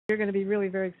You're going to be really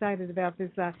very excited about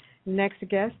this next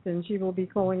guest, and she will be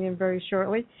calling in very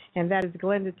shortly. And that is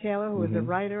Glenda Taylor, who is a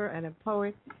writer and a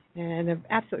poet and an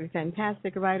absolutely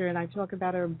fantastic writer. And I talk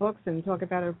about her books and talk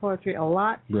about her poetry a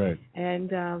lot. Right. And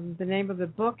the name of the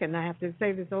book, and I have to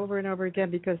say this over and over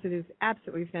again because it is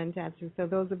absolutely fantastic. So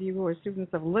those of you who are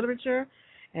students of literature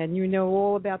and you know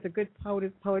all about the good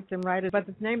poets and writers, but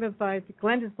the name of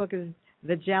Glenda's book is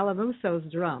The Jalimuso's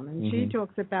Drum. And she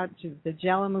talks about the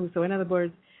Jalimuso. In other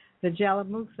words, the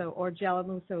Jalimuso or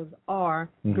Jalimusos are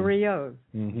griottes.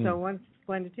 So once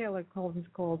Glenda Taylor calls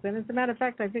in, as a matter of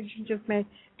fact, I think she just may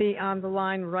be on the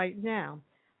line right now.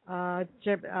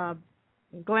 Glenda,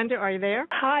 are you there?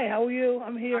 Hi, how are you?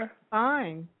 I'm here.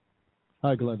 Fine.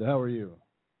 Hi, Glenda. How are you?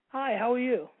 Hi, how are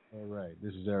you? All right.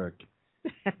 This is Eric.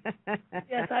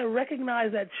 Yes, I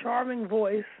recognize that charming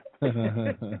voice.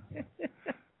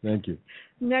 Thank you.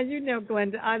 Now, you know,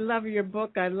 Glenda, I love your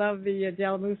book. I love the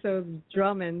Jalimuso's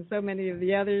Drum and so many of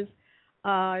the others.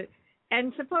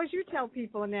 And suppose you tell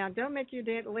people now, don't make your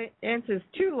answers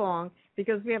too long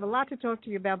because we have a lot to talk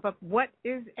to you about, but what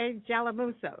is a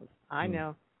Jalimuso? I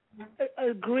know.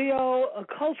 A griot, a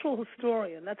cultural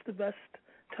historian, that's the best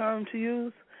term to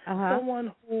use.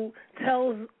 Someone who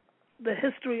tells the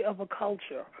history of a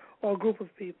culture or a group of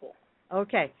people.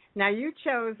 Okay. Now, you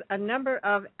chose a number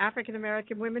of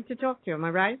African-American women to talk to, am I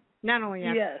right? Not only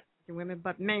African women,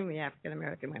 but mainly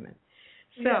African-American women.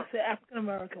 So, yes,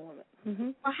 African-American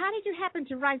women. Well, how did you happen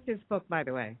to write this book, by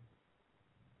the way?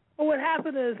 Well, what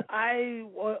happened is I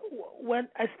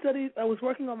was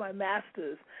working on my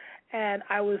master's, and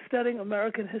I was studying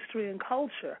American history and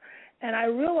culture, and I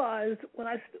realized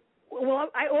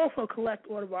I also collect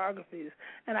autobiographies,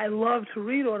 and I love to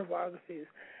read autobiographies.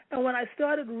 And when I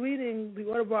started reading the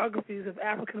autobiographies of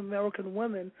African-American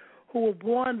women who were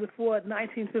born before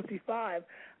 1955,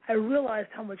 I realized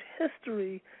how much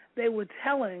history they were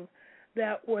telling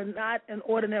that were not in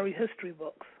ordinary history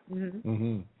books.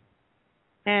 And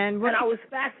I was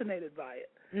fascinated by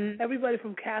it. Everybody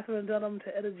from Katherine Dunham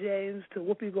to Etta James to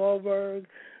Whoopi Goldberg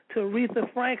to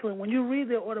Aretha Franklin, when you read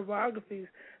their autobiographies,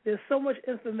 there's so much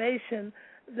information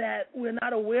that we're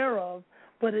not aware of,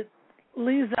 but it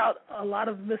leaves out a lot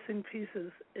of missing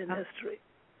pieces in history.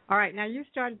 All right. Now, you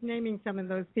started naming some of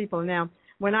those people. Now,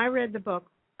 when I read the book,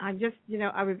 I just,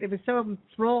 it was so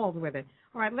enthralled with it.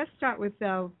 All right, let's start with,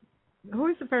 who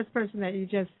is the first person that you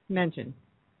just mentioned?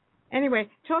 Anyway,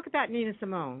 talk about Nina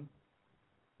Simone.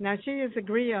 Now, she is a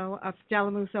griot of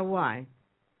Jalimuso. Why?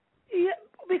 Yeah,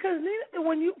 because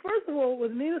first of all,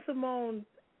 with Nina Simone,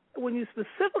 when you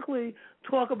specifically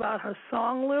talk about her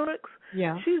song lyrics,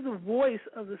 she's the voice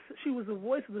of she was the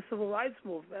voice of the civil rights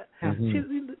movement.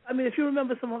 If you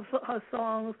remember some of her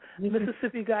songs,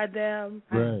 Mississippi Goddamn,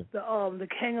 the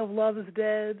King of Love is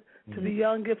Dead, To Be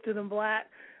Young, Gifted, and Black,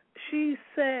 she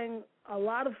sang a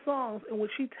lot of songs in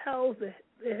which she tells the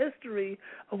history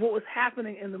of what was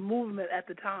happening in the movement at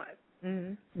the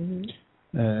time.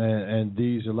 And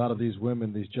a lot of these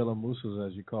women, these Jalimusos,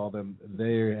 as you call them,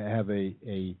 they have a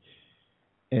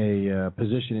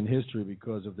position in history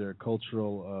because of their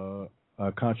cultural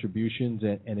contributions,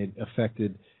 and it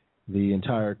affected the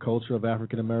entire culture of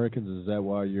African Americans. Is that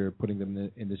why you're putting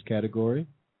them in this category?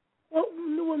 Well,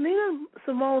 Nina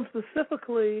Simone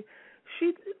specifically,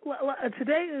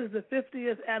 today is the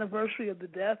 50th anniversary of the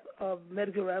death of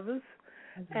Medgar Evers.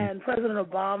 And President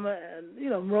Obama and,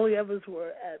 Murray Evers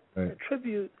were at a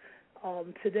tribute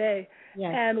today.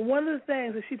 Yes. And one of the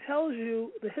things that she tells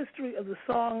you the history of the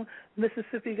song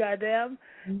Mississippi Goddamn,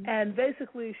 and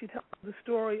basically she tells the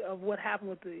story of what happened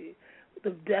with the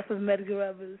death of Medgar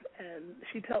Evers, and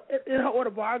in her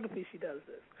autobiography she does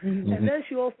this. And then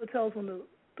she also tells when the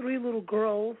 3 little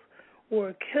girls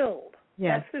were killed.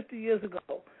 Yes. That's 50 years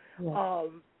ago.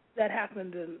 Yes. That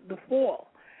happened in the fall.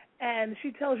 And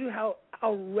she tells you how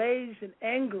outraged and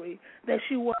angry that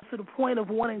she was to the point of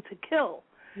wanting to kill.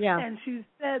 Yeah. And she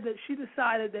said that she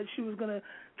decided that she was going to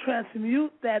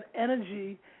transmute that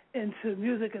energy into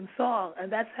music and song,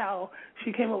 and that's how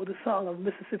she came up with the song of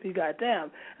Mississippi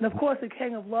Goddamn. And, of course, The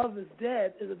King of Love is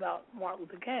Dead is about Martin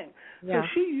Luther King. Yeah. So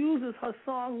she uses her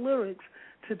song lyrics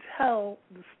to tell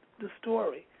the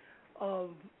story of,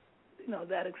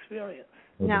 that experience.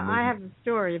 Now, I have a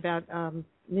story about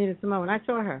Nina Simone. I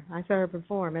saw her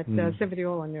perform at Symphony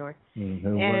Hall in New York. And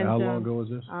how long ago was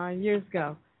this? Years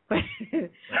ago.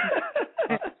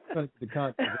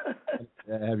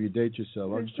 Have you date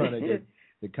yourself. I'm just trying to get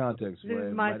the context. This Where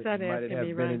is my might son it asking have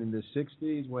me, been right? in the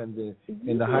 60s when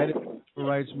in the height of the civil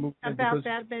rights movement? About because,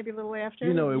 that, maybe a little after.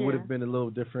 it would have been a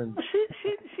little different.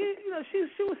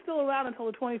 She was still around until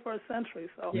the 21st century,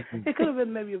 so it could have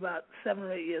been maybe about 7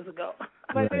 or 8 years ago.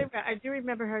 But I do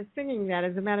remember her singing that.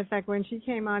 As a matter of fact, when she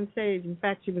came on stage, in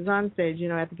fact, she was on stage,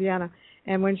 at the piano,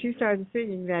 and when she started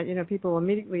singing that, people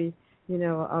immediately,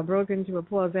 broke into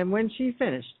applause. And when she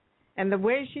finished, and the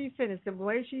way she finished, the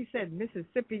way she said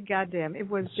Mississippi, goddamn, it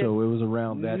was just so it was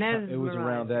around that mesmerizing. it was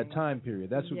around that time period.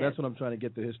 That's what I'm trying to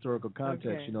get the historical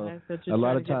context. Okay. A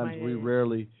lot of times we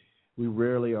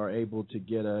rarely are able to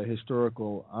get a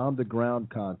historical on the ground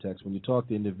context when you talk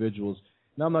to individuals.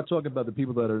 Now I'm not talking about the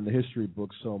people that are in the history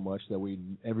books so much that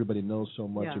everybody knows so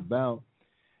much about,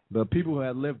 but people who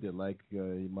had lived it. Like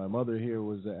my mother here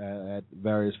was at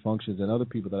various functions, and other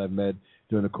people that I've met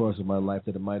during the course of my life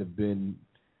that it might have been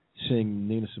seeing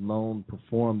Nina Simone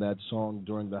perform that song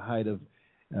during the height of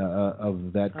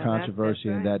that controversy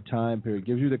and that time period. It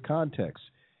gives you the context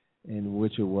in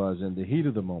which it was, and the heat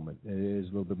of the moment is a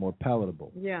little bit more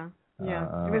palatable. Yeah. It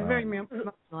was very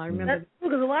emotional. I remember. That's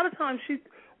because a lot of times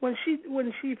when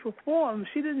she performed,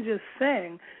 she didn't just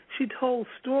sing; she told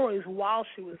stories while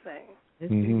she was singing.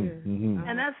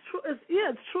 And that's true.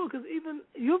 It's true because even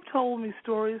you've told me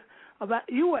stories about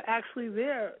you were actually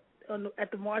there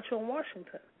at the March on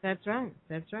Washington. That's right.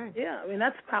 Yeah, I mean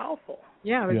that's powerful.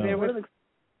 Yeah, I was there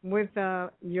with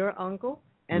your uncle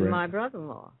and my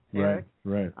brother-in-law, Eric.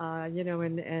 Right.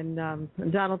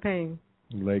 And Donald Payne.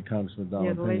 Late Congressman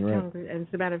Donald Payne. Yeah, the late Congressman. And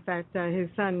as a matter of fact, his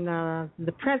son,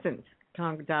 the present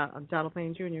Donald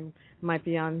Payne Jr., might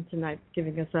be on tonight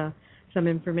giving us some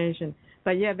information.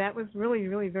 But yeah, that was really,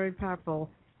 really very powerful.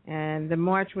 And the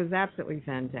march was absolutely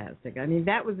fantastic. I mean,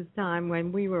 that was a time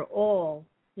when we were all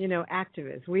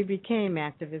activists. We became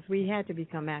activists. We had to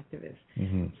become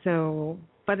activists. So,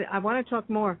 but I want to talk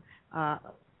more,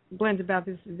 Glenda, about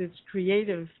this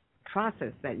creative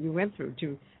process that you went through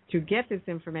to get this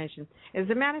information. As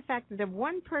a matter of fact, the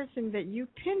one person that you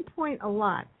pinpoint a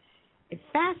lot, it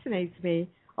fascinates me,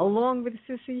 along with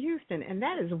Cissy Houston, and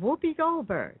that is Whoopi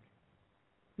Goldberg.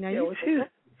 Now,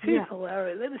 she's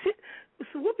hilarious.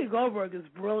 Whoopi Goldberg is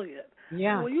brilliant.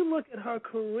 Yeah. When you look at her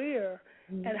career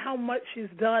and how much she's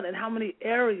done and how many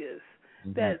areas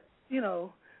that,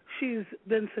 she's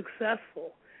been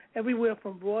successful, everywhere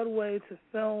from Broadway to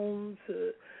film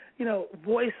to,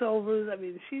 voiceovers. I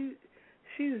mean,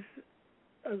 she's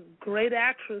a great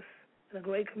actress and a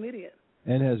great comedian.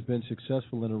 And has been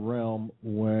successful in a realm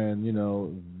when,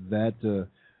 that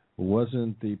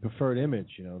wasn't the preferred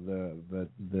image,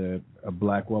 a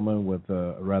black woman with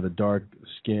a rather dark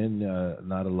skin,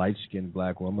 not a light-skinned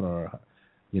black woman, or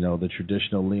the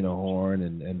traditional Lena Horne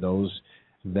and those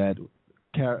that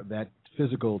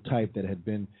physical type that had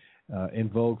been in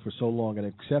vogue for so long and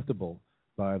acceptable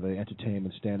by the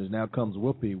entertainment standards. Now comes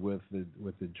Whoopi with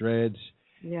the dreads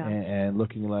and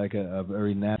looking like a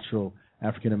very natural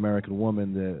African American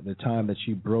woman. The time that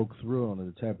she broke through on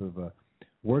the type of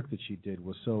work that she did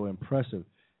was so impressive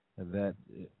that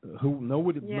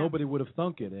nobody would have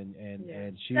thunk it.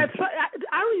 And she. That's right.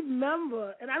 I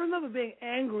remember being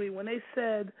angry when they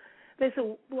said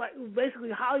like, basically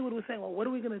Hollywood was saying, well, what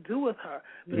are we going to do with her?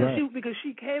 Because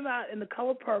she came out in the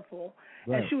color purple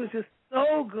and she was just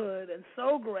so good and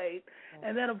so great.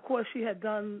 And then of course she had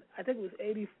done, I think it was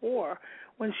 84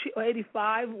 or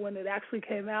 85 when it actually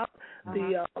came out,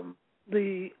 her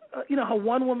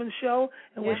one woman show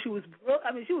and where she was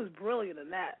she was brilliant in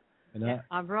that.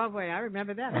 On Broadway, I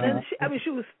remember that. And then she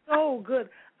was so good.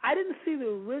 I didn't see the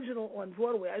original on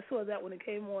Broadway. I saw that when it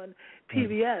came on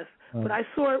PBS, but I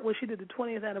saw it when she did the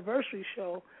 20th anniversary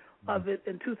show of it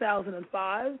in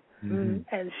 2005,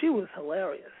 and she was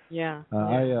hilarious. Yeah.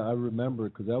 I remember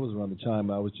because that was around the time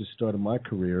I was just starting my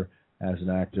career as an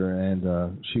actor,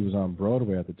 and she was on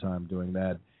Broadway at the time doing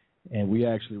that. And we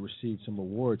actually received some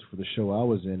awards for the show I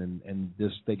was in, and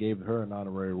they gave her an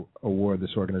honorary award,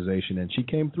 this organization, and she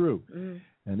came through.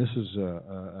 And this is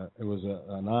it was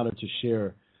an honor to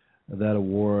share that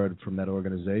award from that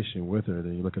organization with her.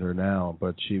 Then you look at her now,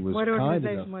 but she was kind enough. What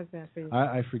organization was that for you?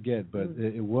 I forget, but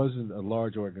it wasn't a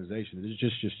large organization. It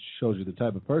just shows you the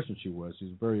type of person she was. She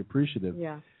was very appreciative.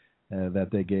 That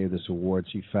they gave this award.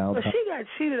 She found. But she got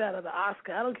cheated out of the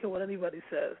Oscar. I don't care what anybody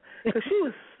says, because she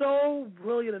was so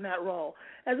brilliant in that role.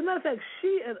 As a matter of fact,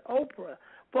 she and Oprah,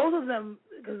 both of them,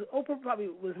 because Oprah probably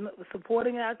was a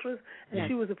supporting actress and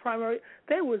she was the primary.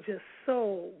 They were just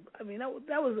so. I mean,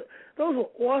 those were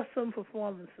awesome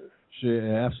performances.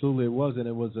 Absolutely, it was, and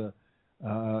it was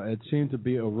it seemed to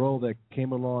be a role that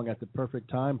came along at the perfect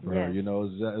time for her. It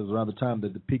was around the time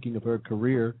that the peaking of her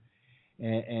career.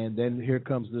 And then here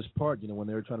comes this part, when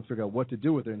they were trying to figure out what to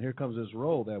do with her, and here comes this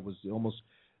role that was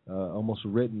almost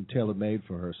written, tailor-made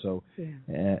for her. So,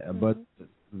 but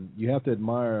you have to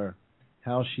admire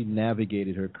how she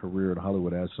navigated her career in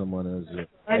Hollywood as someone as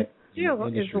still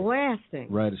is lasting.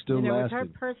 Right, it's still lasting. With her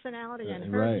personality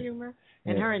and her humor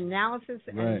and her analysis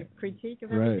and critique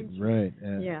of everything. Right.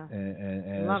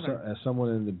 And love her. As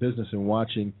someone in the business and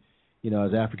watching,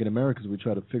 as African Americans, we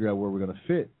try to figure out where we're going to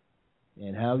fit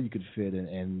and how you could fit.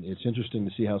 And it's interesting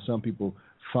to see how some people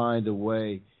find a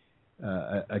way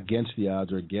against the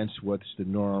odds or against what's the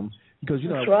norm. Because,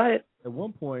 That's right. At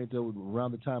one point,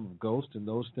 around the time of Ghost and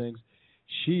those things,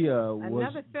 she was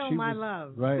another film I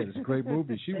love. Right, it's a great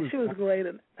movie. She was great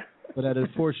in it. But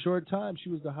for a short time, she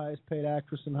was the highest paid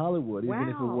actress in Hollywood. Even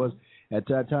if it was at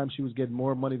that time, she was getting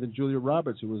more money than Julia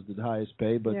Roberts, who was the highest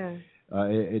paid. But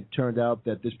it turned out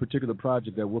that this particular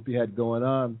project that Whoopi had going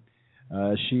on,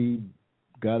 she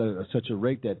got such a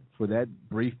rate that for that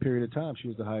brief period of time, she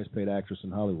was the highest paid actress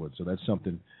in Hollywood. So that's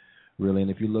something really.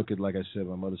 And if you look at, like I said,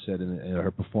 my mother said in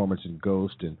her performance in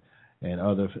Ghost and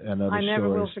other I never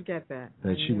will forget that.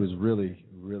 That she was really,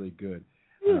 really good.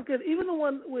 She was good. Even the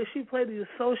one where she played the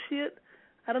associate.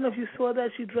 I don't know if you saw that.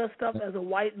 She dressed up as a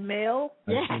white male.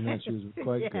 I've seen that. She was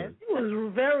quite good. She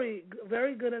was very,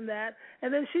 very good in that.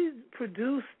 And then she's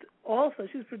produced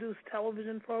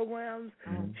television programs.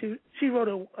 Mm-hmm. She wrote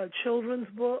a children's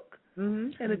book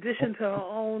in addition to her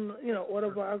own,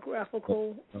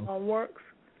 autobiographical works.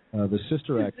 The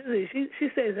Sister Act. She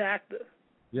stays active.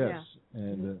 Yes,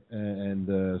 and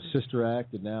Sister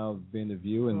Act, and now being The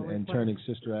View, and turning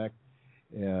Sister Act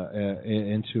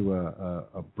into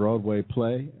a Broadway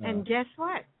play. And guess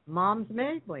what? Mom's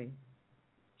Mabley.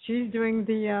 She's doing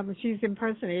she's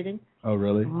impersonating. Oh,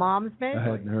 really? Mom's Mabley.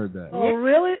 I hadn't heard that. Oh,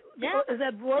 really? Yeah. Is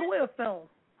that Broadway or film?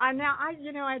 I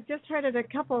just heard it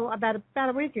about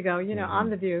a week ago, on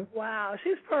The View. Wow,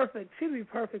 she's perfect. She'd be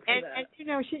perfect for that.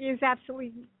 And, she is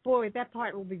absolutely, that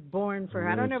part will be born for her.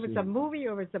 I don't know if it's a movie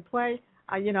or it's a play.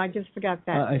 I just forgot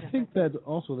that. I think that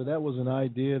also that was an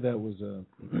idea that was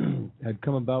had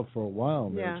come about for a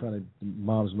while. Trying to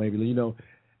Mom's Mabley.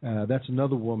 That's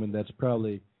another woman that's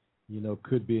probably,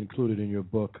 could be included in your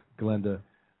book, Glenda,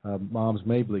 Mom's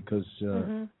Mabley, because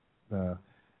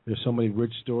there's so many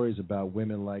rich stories about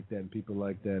women like that and people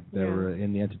like that were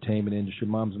in the entertainment industry.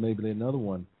 Mom's Mabley, another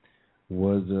one,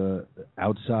 was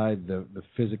outside the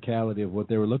physicality of what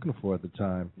they were looking for at the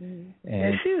time.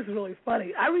 And she was really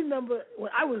funny. I remember when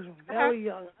I was very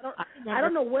young. I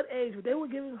don't know what age, but they were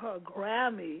giving her a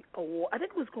Grammy award. I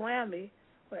think it was Grammy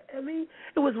or Emmy.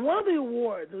 It was one of the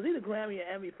awards. It was either Grammy or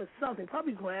Emmy for something,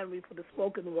 probably Grammy for the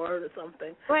spoken word or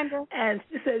something. Glenda. And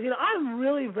she said, I'm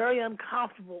really very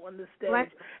uncomfortable on this stage.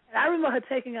 And I remember her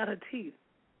taking out her teeth.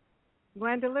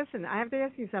 Glenda, listen, I have to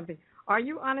ask you something. Are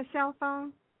you on a cell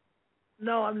phone?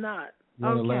 No, I'm not.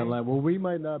 On a landline. Well, we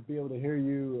might not be able to hear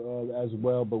you as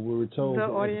well, but we were told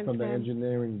from the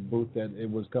engineering booth that it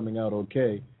was coming out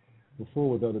okay.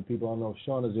 Before with other people, I don't know if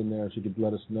Shauna's in there. She could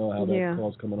let us know how that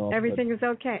call's coming off. Everything is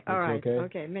okay. All right.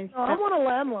 Okay. I'm on a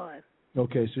landline.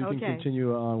 Okay, so you can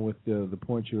continue on with the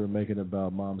point you were making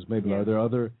about Mom's Mabley. Yeah. Are there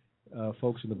other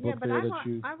folks in the book there that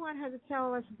you... I want her to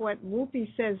tell us what Whoopi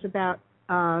says about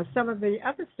some of the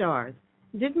other stars.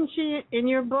 Didn't she, in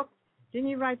your book, didn't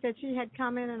you write that she had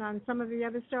commented on some of the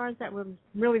other stars that was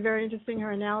really very interesting,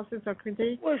 her analysis or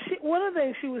critique? Well, one of the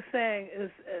things she was saying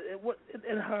is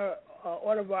in her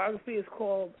autobiography is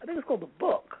called, I think it's called The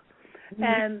Book. Mm-hmm.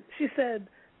 And she said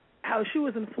how she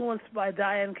was influenced by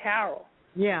Diane Carroll.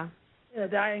 Yeah.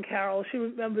 Diane Carroll, she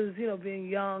remembers, being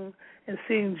young and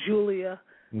seeing Julia.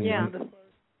 Mm-hmm. Yeah.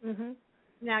 Mm-hmm.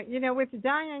 Now, with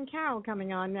Diane Carroll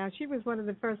coming on, now she was one of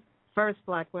the first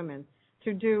black women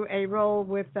to do a role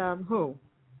with who?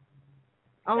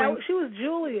 She was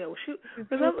Julia.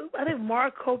 Remember, I think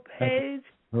Mark Kopage,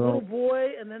 little boy,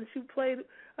 and then she played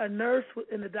a nurse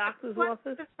in the doctor's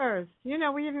office. The first?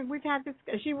 We've had this.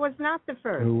 She was not the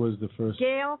first. Who was the first?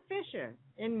 Gail Fisher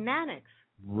in Mannix.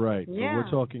 Right. Yeah. So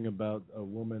we're talking about a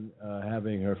woman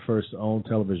having her first own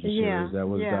television series. That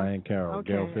was Diane Carroll.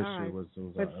 Okay, Gail Fisher was.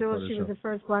 But still, she was the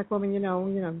first black woman.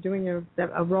 Doing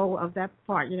a role of that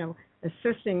part.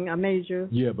 Assisting a major.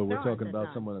 Yeah, but we're talking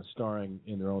about someone that's starring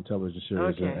in their own television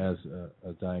series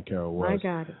as Diane Carroll was. I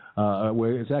got it.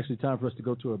 It's actually time for us to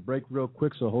go to a break real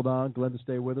quick, so hold on. Glenda,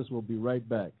 stay with us. We'll be right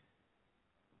back.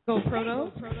 Go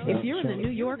Proto. If you're in the New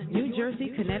York, New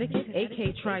Jersey, Connecticut,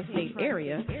 AK Tri-State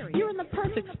area, you're in the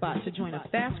perfect spot to join a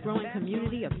fast-growing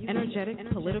community of energetic,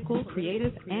 political,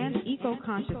 creative, and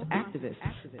eco-conscious activists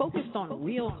focused on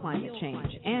real climate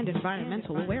change and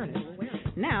environmental awareness.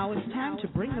 Now it's time to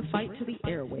bring the fight to the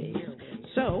airwaves.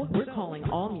 So we're calling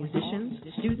all musicians,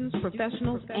 students,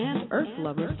 professionals, and earth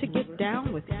lovers to get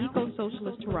down with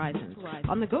Eco-Socialist Horizons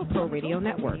on the GoPro Radio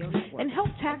Network and help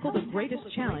tackle the greatest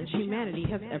challenge humanity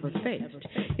has ever faced.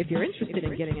 If you're interested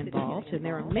in getting involved, and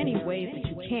there are many ways that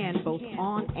you can both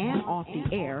on and off the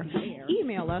air,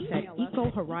 email us at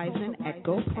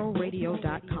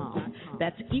ecohorizon@goproradio.com.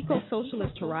 That's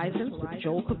Eco-Socialist Horizons with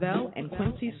Joel Cavell and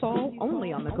Quincy Saul,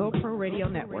 only on the GoPro Radio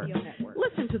Network.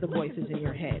 Listen to the voices in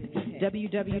your head.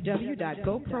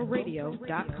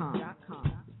 www.goproradio.com.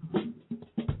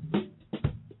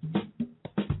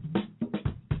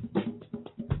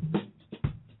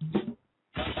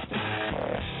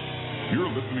 You're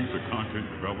listening to content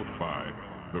developed by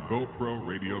the GoPro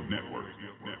Radio Network,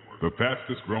 the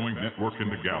fastest growing network in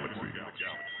the galaxy.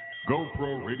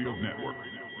 GoPro Radio Network.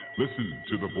 Listen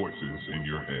to the voices in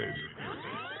your head.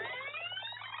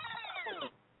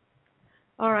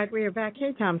 All right, we are back.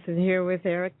 Kae Thompson here with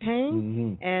Eric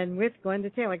Payne and with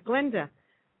Glenda Taylor. Glenda.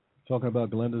 Talking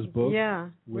about Glenda's book. Yeah,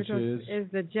 which is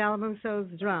the Jalimuso's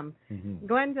Drum.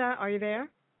 Glenda, are you there?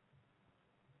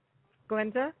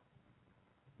 Glenda?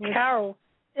 Carol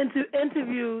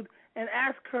interviewed and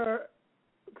asked her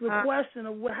the question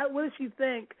of what did she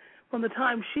think from the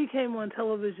time she came on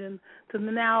television to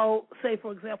now, say,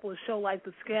 for example, a show like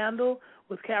The Scandal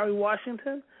with Kerry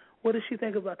Washington. What does she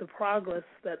think about the progress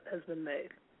that has been made?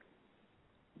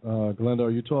 Glenda, are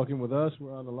you talking with us?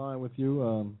 We're on the line with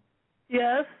you.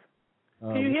 Yes.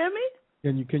 Can you hear me?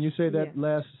 Can you say that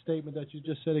last statement that you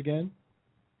just said again?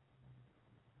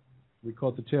 We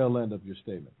caught the tail end of your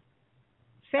statement.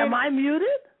 Am I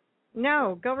muted?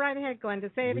 No, go right ahead,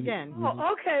 Glenda. Say it again.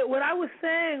 Oh, okay. What I was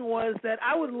saying was that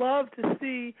I would love to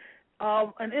see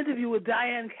an interview with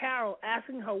Diane Carroll,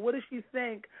 asking her what does she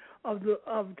think of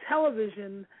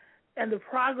television and the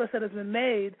progress that has been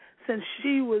made since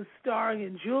she was starring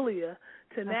in Julia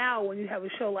to now when you have a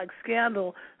show like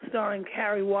Scandal starring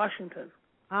Kerry Washington.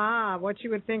 What you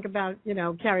would think about,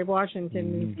 Kerry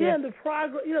Washington. Yeah, and the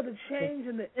progress, the change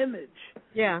in the image.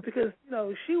 Yeah. Because,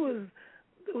 the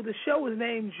show was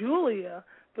named Julia,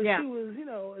 but she was,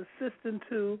 assistant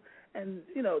to, and,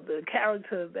 the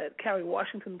character that Kerry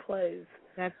Washington plays.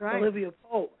 That's right. Olivia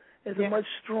Pope is a much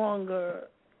stronger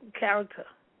character.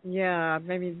 Yeah,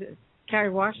 maybe Kerry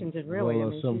Washington, really.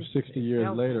 Well, some 60 years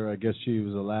later, I guess she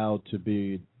was allowed to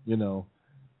be, the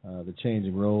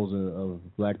changing roles of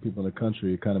black people in the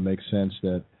country. It kind of makes sense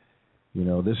that,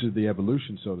 this is the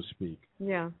evolution, so to speak.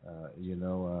 Yeah.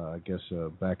 I guess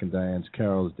back in Diane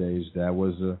Carroll's days, that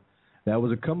was a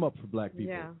come up for black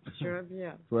people. Yeah, sure,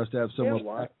 yeah. For us to have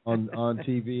someone on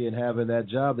TV and having that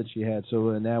job that she had.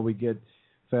 So now we get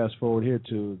fast forward here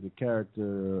to the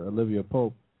character Olivia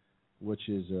Pope, which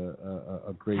is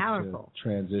a great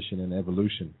transition and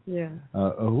evolution. Yeah.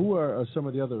 Who are some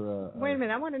of the other? Wait a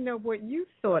minute. I want to know what you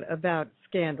thought about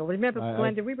Scandal. Remember,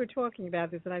 Glenda, we were talking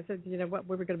about this, and I said, what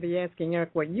we were going to be asking Eric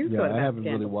what you thought about Scandal. I haven't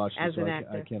really watched it, so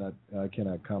I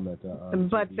cannot comment on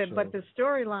but the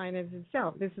storyline is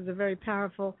itself. This is a very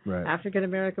powerful African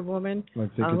American woman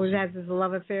who has this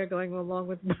love affair going along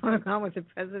with Obama, with the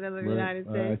president of the United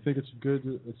States. I think it's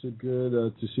good. It's good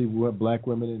to see black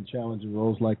women in challenging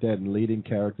roles like that and leading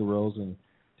character roles in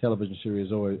television series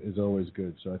is always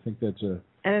good. So I think that's a.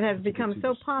 And it has become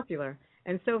so popular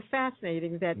and so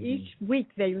fascinating that each week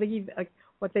they leave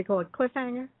what they call a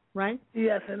cliffhanger, right?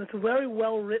 Yes, and it's very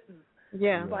well written.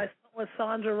 Yeah. By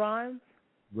Sandra Rhimes.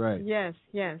 Right. Yes.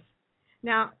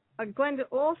 Now, Glenda,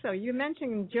 also, you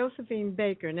mentioned Josephine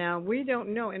Baker. Now, we don't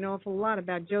know an awful lot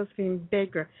about Josephine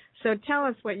Baker, so tell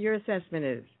us what your assessment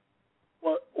is.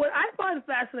 Well, what I find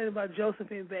fascinating about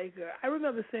Josephine Baker, I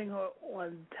remember seeing her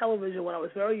on television when I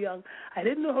was very young. I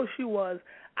didn't know who she was.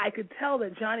 I could tell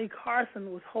that Johnny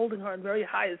Carson was holding her in very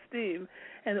high esteem,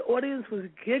 and the audience was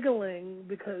giggling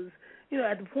because,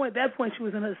 at that point she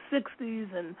was in her 60s,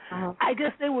 and I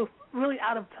guess they were really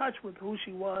out of touch with who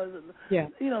she was and,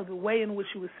 the way in which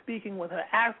she was speaking with her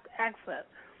accent.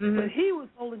 But he was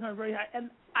holding her very high,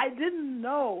 and I didn't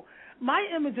know. My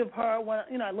image of her,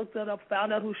 when I looked it up,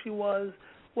 found out who she was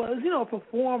a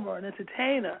performer, an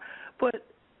entertainer. But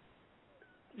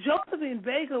Josephine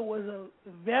Baker was a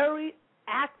very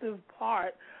active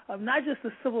part of not just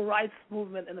the civil rights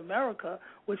movement in America,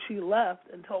 which she left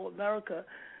and told America,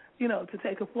 to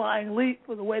take a flying leap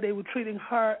for the way they were treating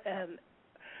her and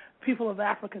people of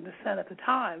African descent at the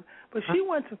time. But she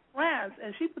went to France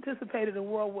and she participated in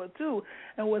World War II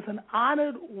and was an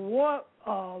honored war.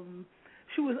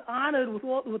 She was honored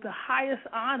with the highest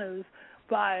honors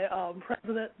by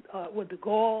President with de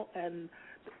Gaulle, and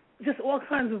just all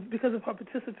kinds of, because of her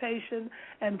participation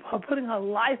and her putting her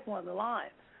life on the line.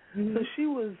 So she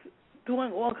was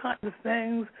doing all kinds of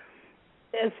things.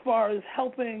 as far as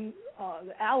helping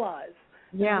the Allies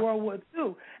in World War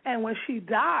II. And when she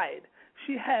died,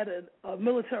 she had a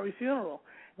military funeral.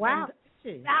 Wow.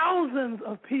 And thousands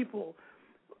of people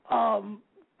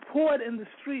poured in the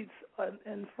streets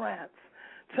in France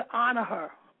to honor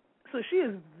her. So she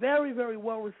is very, very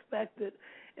well respected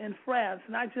in France,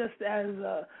 not just as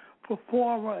a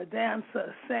performer, a dancer,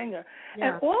 a singer.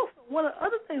 Yeah. And also, one of the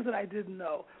other things that I didn't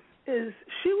know is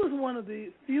she was one of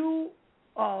the few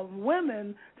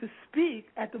women to speak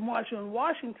at the March on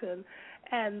Washington,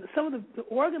 and some of the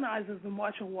organizers of the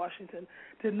March on Washington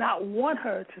did not want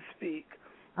her to speak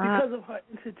because of her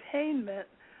entertainment,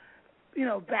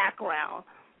 background.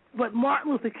 But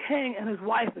Martin Luther King and his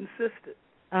wife insisted.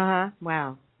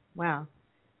 Wow.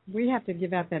 We have to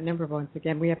give out that number once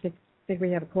again. We have to think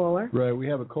we have a caller. Right, we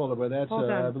have a caller, but that's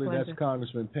I believe Glenda. that's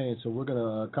Congressman Payne. So we're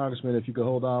gonna, Congressman, if you could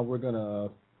hold on, we're gonna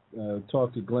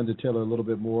talk to Glenda Taylor a little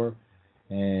bit more,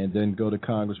 and then go to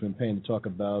Congressman Payne to talk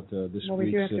about this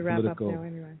week's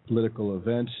political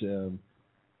events.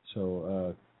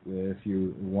 So if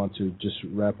you want to just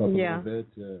wrap up a little bit,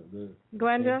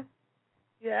 Glenda.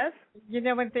 Yes. You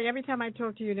know one thing. Every time I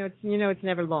talk to you, it's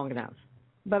never long enough.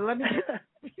 But let me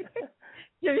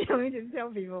let me just tell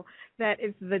people that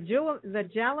it's the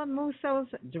Jalimuso's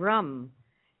drum.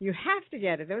 You have to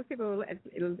get it. Those people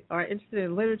who are interested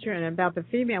in literature and about the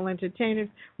female entertainers.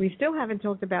 We still haven't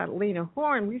talked about Lena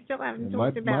Horne. We still haven't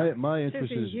talked about my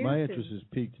interest is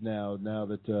piqued now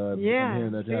that I'm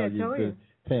hearing that how you've been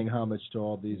paying homage to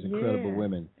all these incredible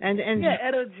women. And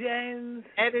Etta James.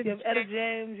 You have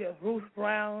James. You have Ruth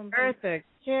Brown. Eartha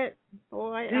Kitt.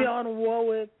 Boy. Dionne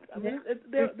Warwick. I mean,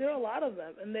 there are a lot of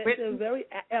them, and they're very.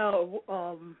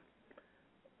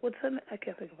 What's her name? I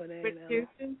can't think of her name now.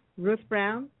 Houston, Ruth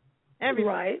Brown. Everything.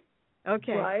 Right.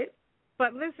 Okay. Right.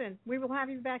 But listen, we will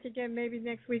have you back again maybe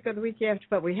next week or the week after,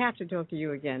 but we have to talk to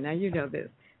you again. Now, you know this.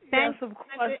 Yes, of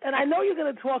course. And I know you're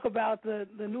going to talk about the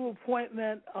new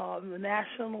appointment of the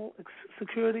National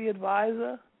Security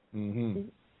Advisor. Mm-hmm.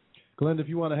 Glenda, if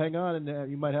you want to hang on,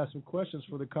 and you might have some questions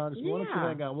for the Congressman. Why don't you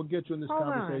hang on? We'll get you in this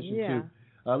conversation, too.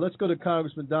 Let's go to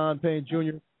Congressman Don Payne,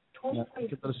 Jr. Let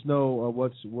us know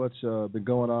what's been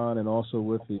going on, and also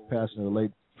with the passing of the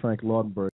late Frank Lautenberg.